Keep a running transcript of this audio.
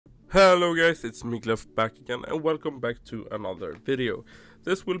Hello guys, it's me Gleff back again and welcome back to another video.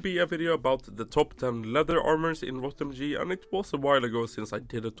 This will be a video about the top 10 leather armors in RotMG, and it was a while ago since I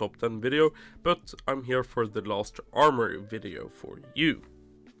did a top 10 video, but I'm here for the last armor video for you.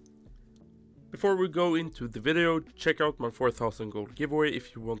 Before we go into the video, check out my 4000 gold giveaway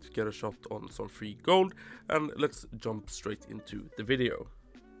if you want to get a shot on some free gold, and let's jump straight into the video.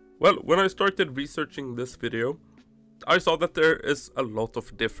 Well, when I started researching this video, I saw that there is a lot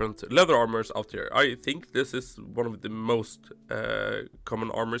of different leather armors out there. I think this is one of the most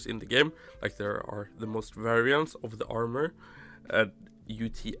common armors in the game. Like, there are the most variants of the armor,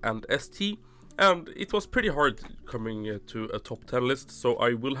 UT and ST. And it was pretty hard coming to a top 10 list, so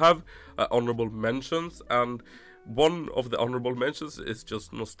I will have honorable mentions. And one of the honorable mentions is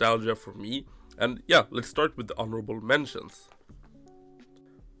just nostalgia for me. And yeah, let's start with the honorable mentions.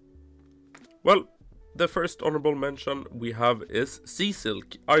 Well, the first honorable mention we have is Sea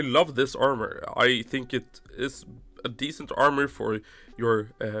Silk. I love this armor. I think it is a decent armor for your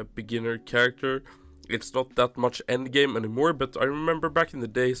beginner character. It's not that much endgame anymore, but I remember back in the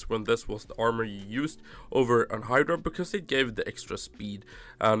days when this was the armor you used over an Hydra because it gave the extra speed.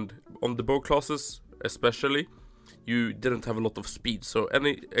 And on the bow classes especially, you didn't have a lot of speed, so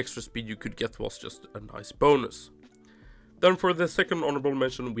any extra speed you could get was just a nice bonus. Then for the second honorable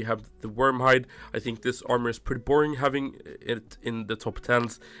mention we have the Wormhide. I think this armor is pretty boring having it in the top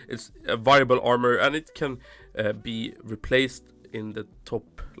 10s. It's a viable armor and it can be replaced in the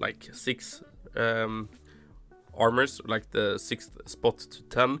top like 6 armors, like the 6th spot to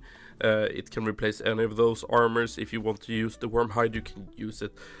 10. It can replace any of those armors. If you want to use the Wormhide, you can use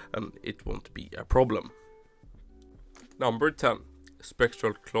it and it won't be a problem. Number 10,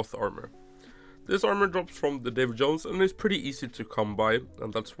 Spectral Cloth Armor. This armor drops from the David Jones and is pretty easy to come by,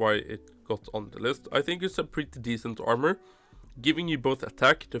 and that's why it got on the list. I think it's a pretty decent armor, giving you both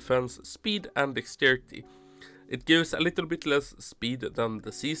attack, defense, speed and dexterity. It gives a little bit less speed than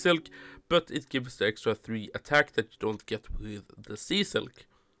the Sea Silk, but it gives the extra 3 attack that you don't get with the Sea Silk.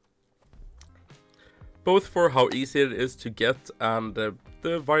 Both for how easy it is to get and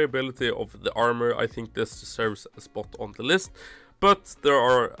the viability of the armor, I think this deserves a spot on the list. But there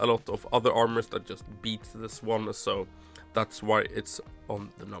are a lot of other armors that just beat this one, so that's why it's on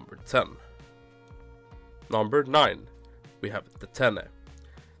the number 10. Number 9, we have the Tene.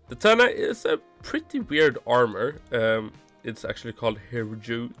 The Tene is a pretty weird armor. It's actually called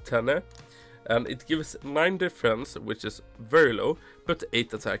Hiruju Tene, and it gives 9 defense, which is very low, but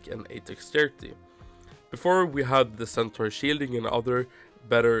 8 attack and 8 dexterity. Before we had the Centaur shielding and other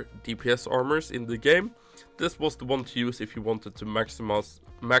better DPS armors in the game. This was the one to use if you wanted to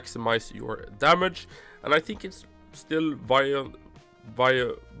maximize your damage, and I think it's still viable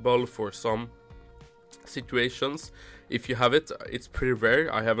for some situations. If you have it, it's pretty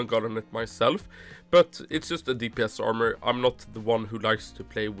rare. I haven't gotten it myself, but it's just a DPS armor. I'm not the one who likes to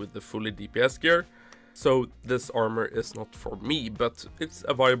play with the fully DPS gear, so this armor is not for me, but it's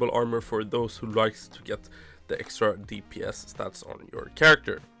a viable armor for those who likes to get the extra DPS stats on your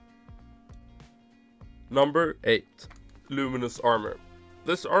character. Number 8, Luminous Armor.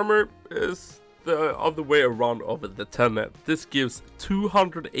 This armor is the other way around of the Tene. This gives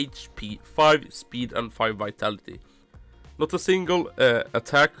 200 HP, 5 speed and 5 vitality. Not a single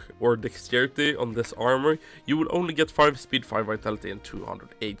attack or dexterity on this armor. You will only get 5 speed, 5 vitality and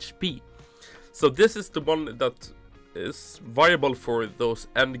 200 HP. So this is the one that is viable for those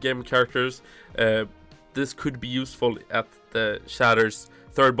endgame characters. This could be useful at the Shatters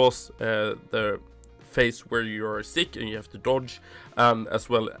 3rd boss, the phase where you are sick and you have to dodge, and as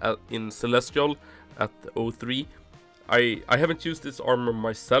well as in Celestial at the 03. I haven't used this armor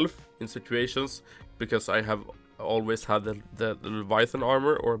myself in situations because I have always had the Leviathan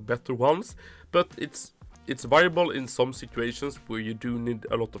armor or better ones, but it's viable in some situations where you do need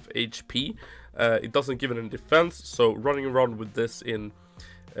a lot of HP. It doesn't give any defense, so running around with this in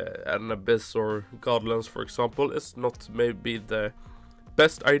an Abyss or Godlands, for example, is not maybe the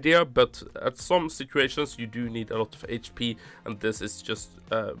best idea, but at some situations you do need a lot of HP, and this is just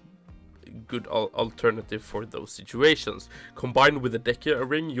a good alternative for those situations. Combined with the Dekia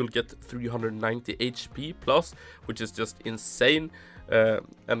ring, you'll get 390 HP plus, which is just insane,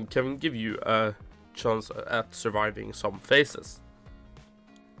 and can give you a chance at surviving some phases.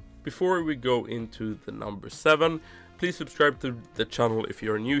 Before we go into the number 7, please subscribe to the channel if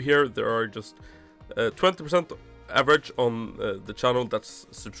you're new here. There are just 20% average on the channel that's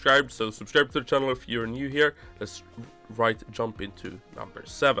subscribed, so subscribe to the channel if you're new here. Let's jump into number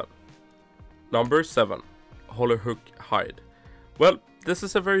 7. Number 7, Hollerhook Hide. Well, This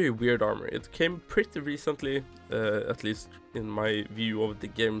is a very weird armor. It came pretty recently, at least in my view of the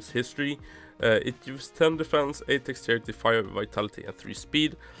game's history. It gives 10 defense, 8 dexterity, 5 vitality and 3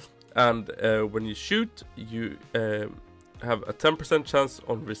 speed. And when you shoot, you have a 10% chance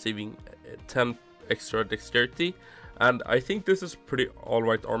on receiving 10 extra dexterity. And I think this is pretty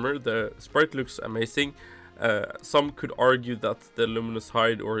alright armor. The sprite looks amazing. Some could argue that the Luminous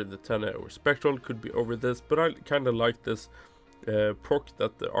Hide or the Tene or Spectral could be over this, but I kind of like this proc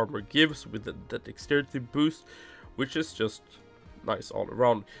that the armor gives with the dexterity boost, which is just nice all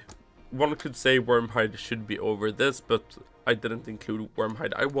around. One could say Wormhide should be over this, but I didn't include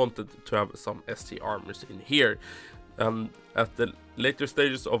Wormhide. I wanted to have some ST armors in here. At the later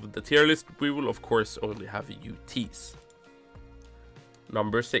stages of the tier list, we will of course only have UTs.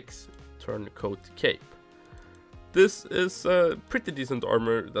 Number 6, Turncoat Cape. This is a pretty decent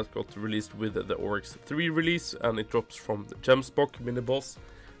armor that got released with the Oryx 3 release, and it drops from the Gemspock mini-boss.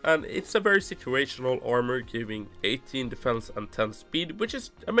 And it's a very situational armor, giving 18 defense and 10 speed, which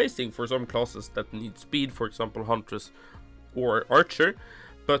is amazing for some classes that need speed, for example Huntress or Archer.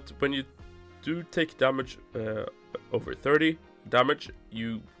 But when you do take damage over 30 damage,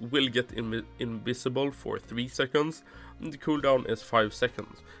 you will get invisible for 3 seconds, and the cooldown is 5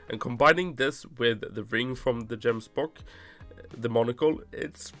 seconds. And combining this with the ring from the Gemspock, the monocle,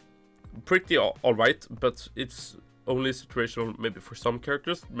 it's pretty alright, but it's only situational maybe for some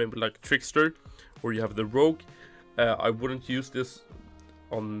characters, maybe like Trickster, or you have the Rogue. I wouldn't use this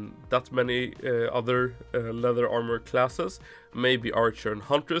on that many other leather armor classes, maybe Archer and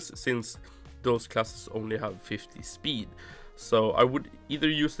Huntress, since those classes only have 50 speed. So I would either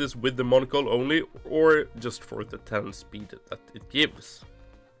use this with the monocle only, or just for the 10 speed that it gives.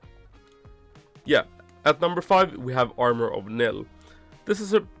 Yeah, at number 5 we have Armor of Nil. This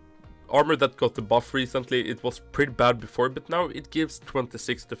is a armor that got the buff recently. It was pretty bad before, but now it gives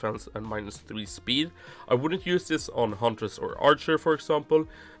 26 defense and -3 speed. I wouldn't use this on Huntress or Archer, for example.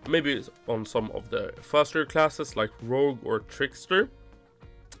 Maybe on some of the faster classes like Rogue or Trickster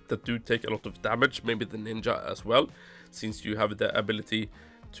that do take a lot of damage, maybe the Ninja as well. Since you have the ability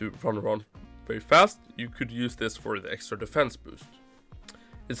to run around very fast, you could use this for the extra defense boost.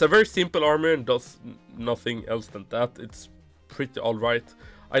 It's a very simple armor and does nothing else than that. It's pretty alright.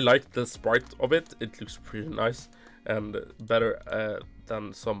 I like the sprite of it. It looks pretty nice and better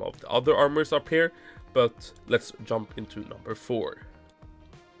than some of the other armors up here. But let's jump into number 4.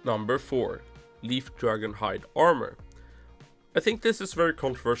 Number 4, Leaf Dragon Hide Armor. I think this is very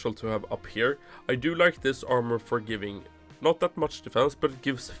controversial to have up here. I do like this armor for giving not that much defense, but it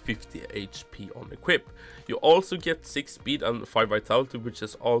gives 50 HP on equip. You also get 6 speed and 5 vitality, which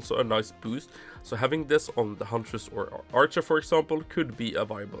is also a nice boost. So having this on the Huntress or Archer, for example, could be a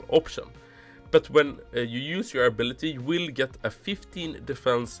viable option. But when you use your ability, you will get a 15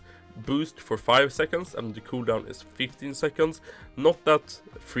 defense boost for 5 seconds, and the cooldown is 15 seconds. Not that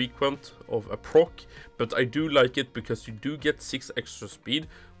frequent of a proc, but I do like it because you do get 6 extra speed,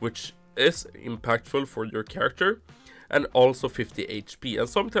 which is impactful for your character, and also 50 HP. And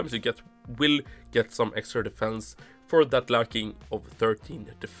sometimes you will get some extra defense for that lacking of 13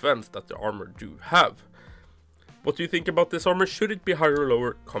 defense that the armor do have. What do you think about this armor? Should it be higher or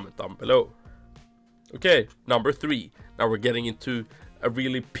lower? Comment down below. Okay, number 3. Now we're getting into a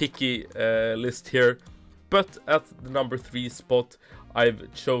really picky list here, but at the number 3 spot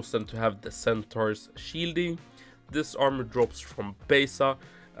I've chosen to have the Centaur's Shielding. This armor drops from Besa,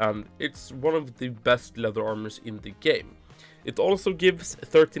 and it's one of the best leather armors in the game. It also gives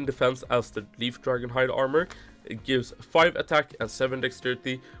 13 defense as the Leaf Dragon Hide armor. It gives 5 attack and 7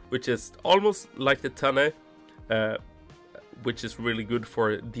 dexterity, which is almost like the Tene, which is really good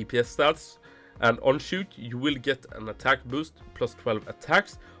for DPS stats. And on shoot, you will get an attack boost plus 12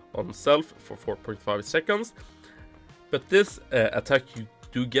 attacks on self for 4.5 seconds. But this attack you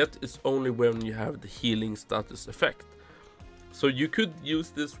do get is only when you have the healing status effect. So you could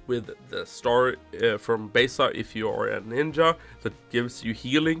use this with the star from Besa if you are a ninja that gives you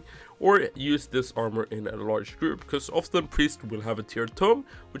healing, or use this armor in a large group, because often priest will have a tiered tome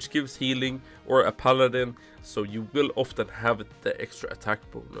which gives healing, or a paladin, so you will often have the extra attack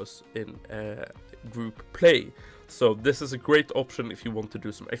bonus in group play. So this is a great option if you want to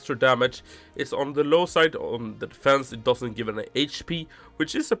do some extra damage. It's on the low side on the defense. It doesn't give any HP,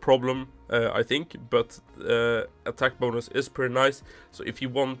 which is a problem, I think, but attack bonus is pretty nice. So if you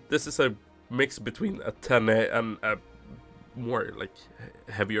want, this is a mix between a Tene and a more like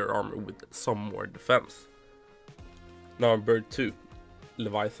heavier armor with some more defense. Number 2,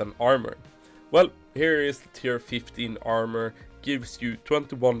 Leviathan Armor. Well, here is the tier 15 armor. gives you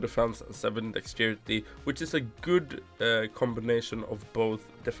 21 defense and 7 dexterity, which is a good combination of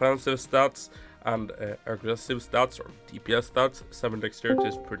both defensive stats and aggressive stats or DPS stats. 7 dexterity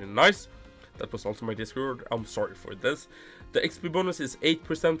is pretty nice. That was also my Discord, I'm sorry for this. The XP bonus is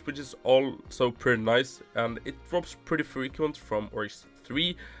 8%, which is also pretty nice, and it drops pretty frequent from Oryx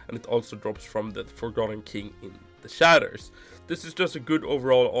 3, and it also drops from the Forgotten King in the Shatters. This is just a good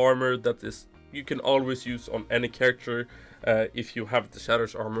overall armor that is you can always use on any character if you have the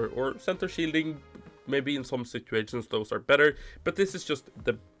Shatters armor or center shielding. Maybe in some situations those are better, but this is just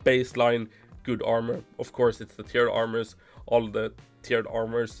the baseline good armor. Of course, it's the tiered armors, all the tiered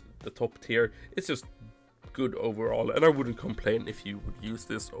armors, the top tier. It's just good overall, and I wouldn't complain if you would use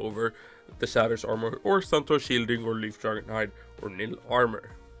this over the Shatters armor or centaur shielding or leaf dragon hide or nil armor.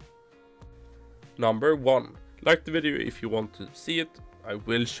 Number 1. Like the video if you want to see it. I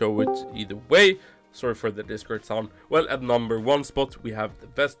will show it either way. Sorry for the Discord sound. Well, at number 1 spot we have the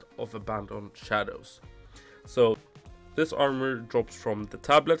Vest of Abandoned Shadows. So this armor drops from the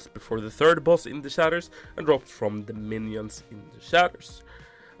tablets before the 3rd boss in the Shatters, and drops from the minions in the Shatters,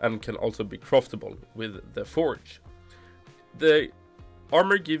 and can also be craftable with the forge. The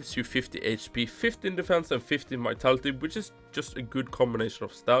armor gives you 50 HP, 15 defense and 15 vitality, which is just a good combination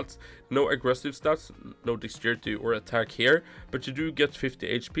of stats. No aggressive stats, no dexterity or attack here, but you do get 50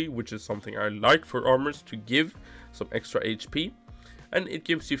 HP, which is something I like for armors, to give some extra HP. And it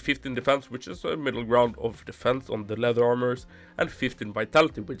gives you 15 defense, which is a middle ground of defense on the leather armors, and 15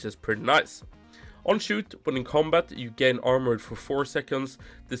 vitality, which is pretty nice. On shoot, when in combat, you gain armored for 4 seconds.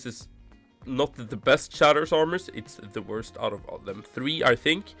 This is not the best Shatters armors, it's the worst out of them 3, I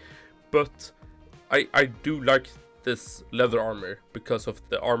think. But I do like this leather armor because of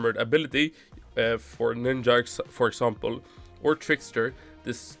the armored ability. For Ninja, for example, or Trickster,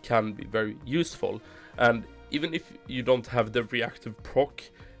 this can be very useful. And even if you don't have the reactive proc,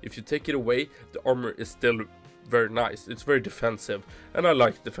 if you take it away, the armor is still very nice. It's very defensive, and I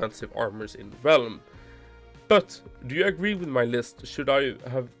like defensive armors in Realm. But do you agree with my list? Should I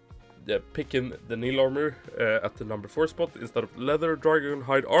have picking the Nil armor at the number 4 spot instead of leather dragon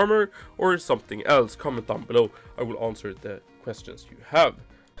hide armor, or something else? Comment down below. I will answer the questions you have.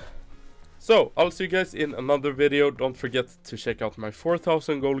 So I'll see you guys in another video. Don't forget to check out my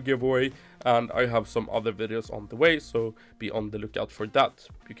 4,000 gold giveaway, and I have some other videos on the way, so be on the lookout for that.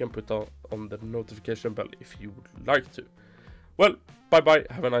 You can put on the notification bell if you would like to. Well, bye bye,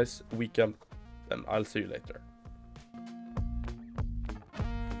 have a nice weekend, and I'll see you later.